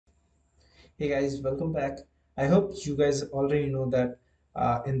Hey guys, welcome back. I hope you guys already know that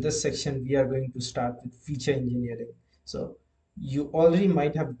in this section we are going to start with feature engineering. So you already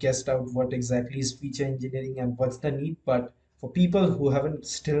might have guessed out what exactly is feature engineering and what's the need, but for people who haven't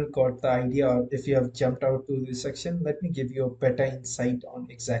still got the idea or if you have jumped out to this section, let me give you a better insight on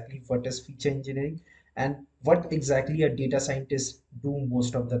exactly what is feature engineering and what exactly a data scientist do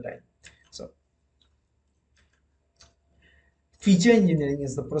most of the time. So feature engineering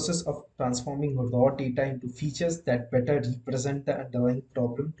is the process of transforming raw data into features that better represent the underlying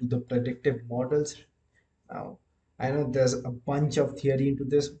problem to the predictive models. Now, I know there's a bunch of theory into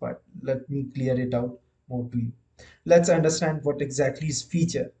this, but let me clear it out more to you. Let's understand what exactly is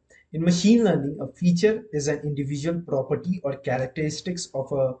feature. In machine learning, a feature is an individual property or characteristics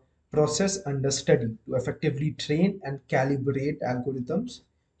of a process under study to effectively train and calibrate algorithms.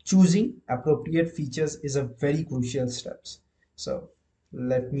 Choosing appropriate features is a very crucial steps. So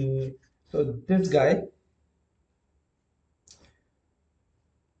let me, so this guy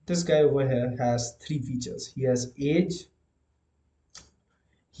over here has three features. He has age,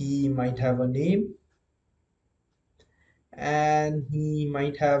 he might have a name, and he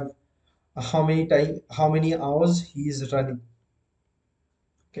might have how many hours he is running.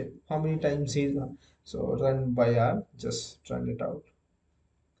 Okay, how many times he's so run by hour, just run it out.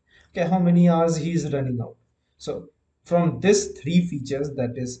 Okay, how many hours he is running out. So from this three features,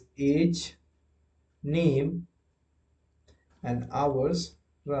 that is age, name, and hours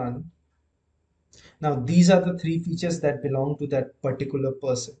run. Now, these are the three features that belong to that particular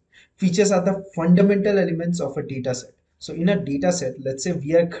person. Features are the fundamental elements of a data set. So in a data set, let's say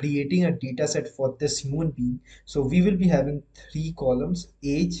we are creating a data set for this human being. So we will be having three columns: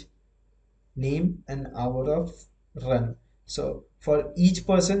 age, name, and hour of run. So for each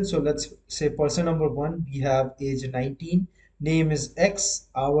person, so let's say person number one, we have age 19, name is X,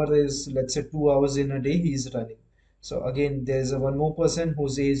 hour is, let's say, 2 hours in a day he is running. So again, there's a one more person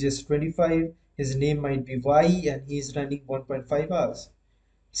whose age is 25, his name might be Y, and he's running 1.5 hours.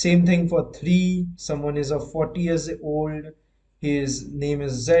 Same thing for three, someone is of 40 years old, his name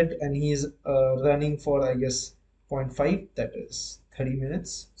is Z, and he's running for, I guess, zero point 0.5, that is 30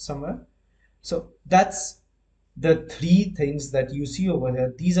 minutes somewhere. So that's the three things that you see over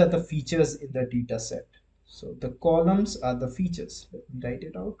here. These are the features in the data set. So the columns are the features. Let me write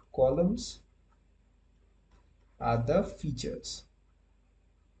it out. Columns are the features.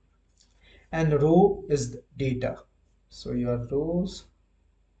 And row is the data. So your rows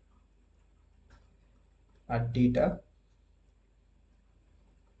are data.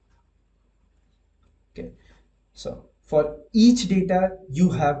 Okay. So for each data, you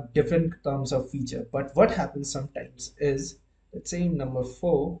have different terms of feature. But what happens sometimes is, let's say in number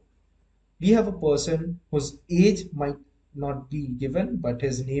 4, we have a person whose age might not be given, but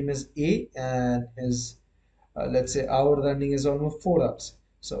his name is A and his, let's say, hour running is almost 4 hours.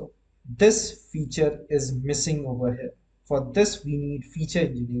 So this feature is missing over here. For this, we need feature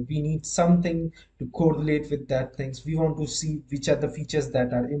engineering. We need something to correlate with that things. We want to see which are the features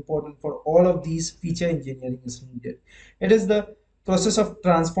that are important. For all of these, feature engineering is needed. It is the process of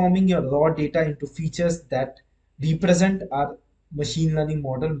transforming your raw data into features that represent our machine learning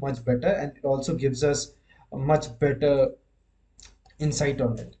model much better, and it also gives us a much better insight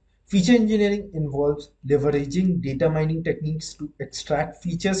on it. Feature engineering involves leveraging data mining techniques to extract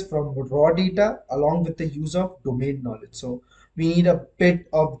features from raw data along with the use of domain knowledge. So we need a bit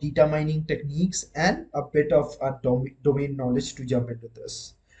of data mining techniques and a bit of domain knowledge to jump into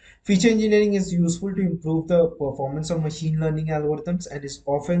this. Feature engineering is useful to improve the performance of machine learning algorithms and is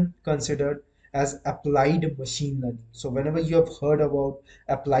often considered as applied machine learning. So whenever you have heard about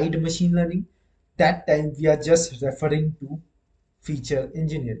applied machine learning, that time we are just referring to feature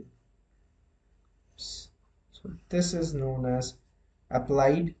engineering. So this is known as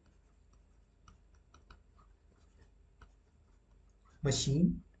applied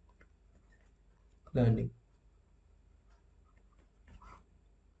machine learning.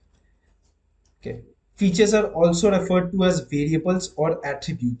 Okay. Features are also referred to as variables or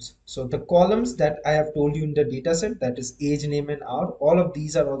attributes. So the columns that I have told you in the data set, that is age, name, and hour, all of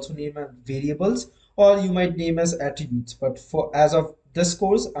these are also named as variables, or you might name as attributes. But for as of this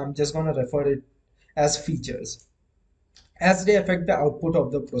course, I'm just going to refer it as features, as they affect the output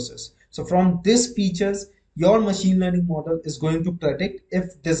of the process. So from these features, your machine learning model is going to predict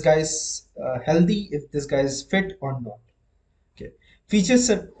if this guy is healthy, if this guy is fit or not. Okay.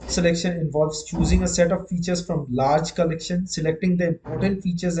 Selection involves choosing a set of features from large collection, selecting the important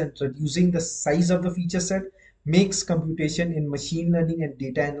features and reducing the size of the feature set makes computation in machine learning and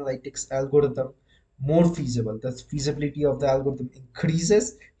data analytics algorithm more feasible. The feasibility of the algorithm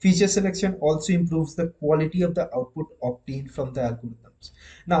increases. Feature selection also improves the quality of the output obtained from the algorithms.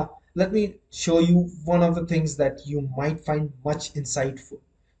 Now, let me show you one of the things that you might find much insightful.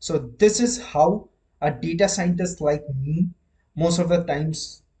 So this is how a data scientist like me most of the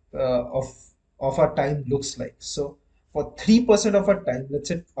times of our time looks like. So for 3% of our time, let's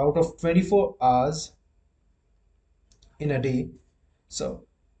say out of 24 hours in a day, so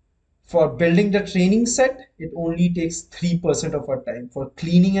for building the training set, it only takes 3% of our time. For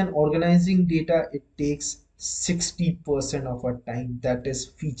cleaning and organizing data, it takes 60% of our time. That is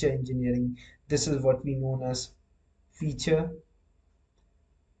feature engineering. This is what we know as feature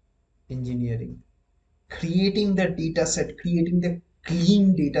engineering. Creating the data set, creating the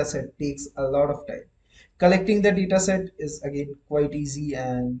clean data set takes a lot of time. Collecting the data set is again quite easy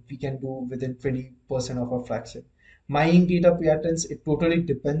and we can do within 20% of a fraction. Mining data patterns, it totally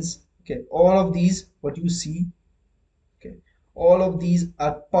depends. Okay, all of these, what you see, okay, all of these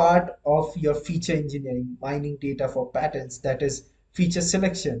are part of your feature engineering, mining data for patterns, that is feature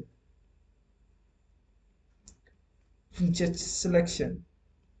selection, feature selection.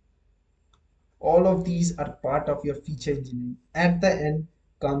 All of these are part of your feature engineering. At the end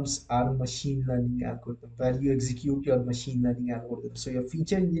comes our machine learning algorithm, where you execute your machine learning algorithm. So your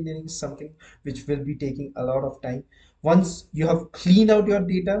feature engineering is something which will be taking a lot of time. Once you have cleaned out your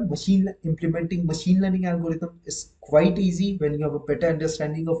data, implementing machine learning algorithm is quite easy when you have a better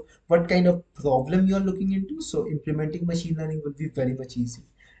understanding of what kind of problem you are looking into. So implementing machine learning will be very much easy.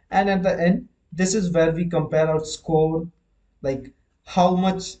 And at the end, this is where we compare our score, like how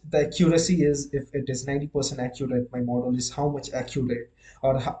much the accuracy is. If it is 90% accurate, my model is how much accurate,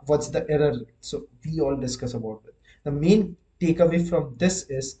 or what's the error rate. So we all discuss about it. The main takeaway from this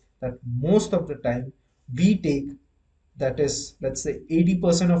is that most of the time we take, that is, let's say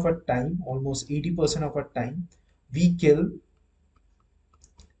 80% of our time, almost 80% of our time we kill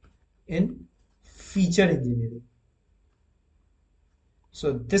in feature engineering.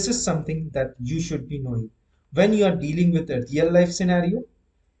 So this is something that you should be knowing when you are dealing with a real life scenario.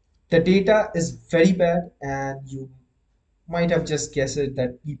 The data is very bad, and you might have just guessed it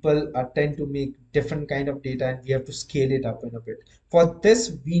that people are tend to make different kind of data, and we have to scale it up in a bit. For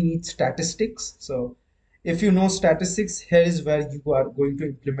this, we need statistics. So if you know statistics, here is where you are going to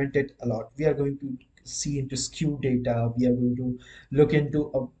implement it a lot. We are going to see into skew data. We are going to look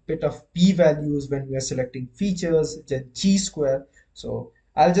into a bit of p-values when we are selecting features, then chi-square. So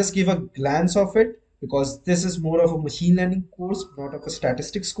I'll just give a glance of it because this is more of a machine learning course, not of a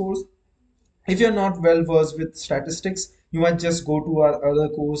statistics course. If you're not well versed with statistics, you might just go to our other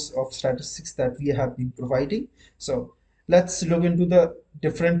course of statistics that we have been providing. So let's look into the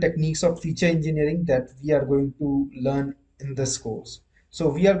different techniques of feature engineering that we are going to learn in this course. So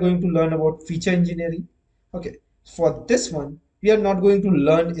we are going to learn about feature engineering. Okay, for this one, we are not going to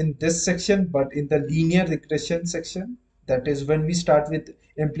learn in this section, but in the linear regression section. That is when we start with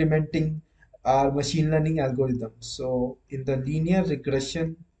implementing our machine learning algorithms. So in the linear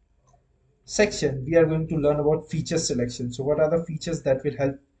regression section, we are going to learn about feature selection. So what are the features that will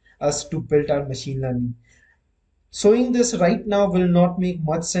help us to build our machine learning? Showing this right now will not make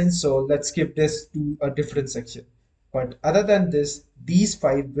much sense, so let's skip this to a different section. But other than this, these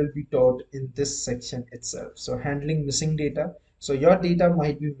five will be taught in this section itself. So handling missing data. So your data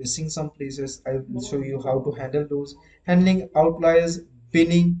might be missing some places. I will show you how to handle those. Handling outliers,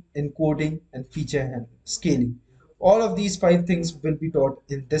 binning, encoding, and feature scaling. All of these five things will be taught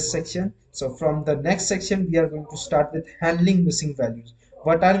in this section. So from the next section, we are going to start with handling missing values.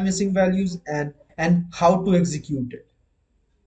 What are missing values and how to execute it.